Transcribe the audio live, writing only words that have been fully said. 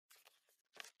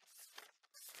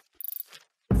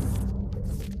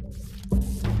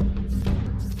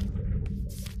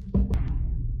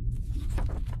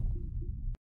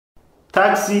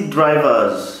Taxi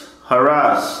drivers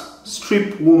harass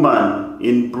strip woman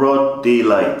in broad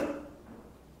daylight.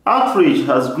 Outrage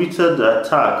has greeted the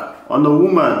attack on a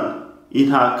woman in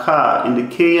her car in the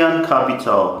Kenyan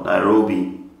capital,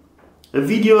 Nairobi. A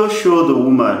video showed the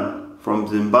woman from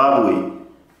Zimbabwe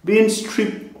being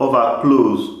stripped of her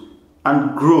clothes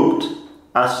and groped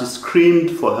as she screamed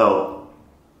for help.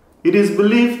 It is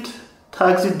believed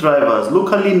taxi drivers,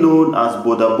 locally known as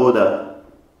boda-boda,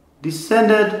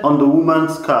 descended on the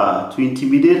woman's car to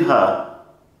intimidate her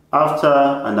after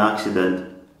an accident.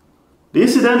 The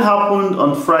incident happened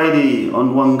on Friday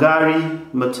on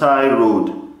Wangari Maathai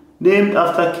Road, named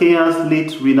after Kenya's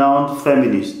late renowned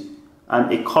feminist and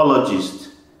ecologist,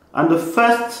 and the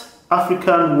first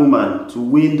African woman to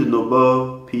win the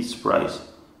Nobel Peace Prize.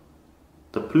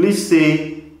 The police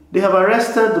say they have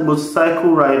arrested the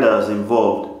motorcycle riders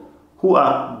involved, who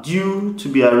are due to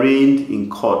be arraigned in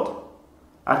court.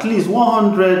 At least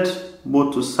 100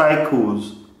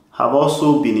 motorcycles have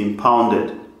also been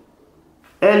impounded.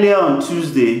 Earlier on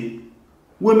Tuesday,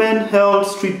 women held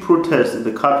street protests in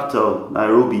the capital,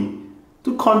 Nairobi,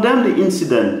 to condemn the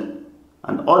incident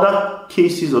and other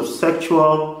cases of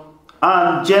sexual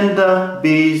and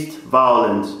gender-based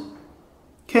violence.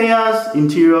 Kenya's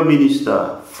Interior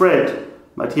Minister, Fred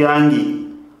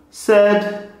Matiang'i,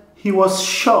 said he was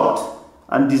shocked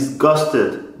and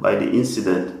disgusted by the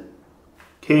incident.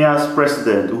 Kenya's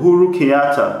President Uhuru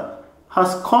Kenyatta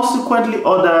has consequently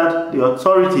ordered the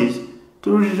authorities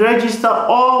to register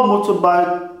all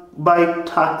motorbike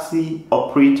taxi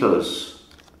operators.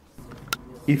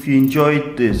 If you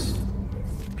enjoyed this,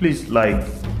 please like,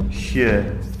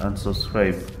 share and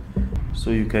subscribe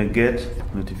so you can get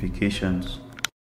notifications.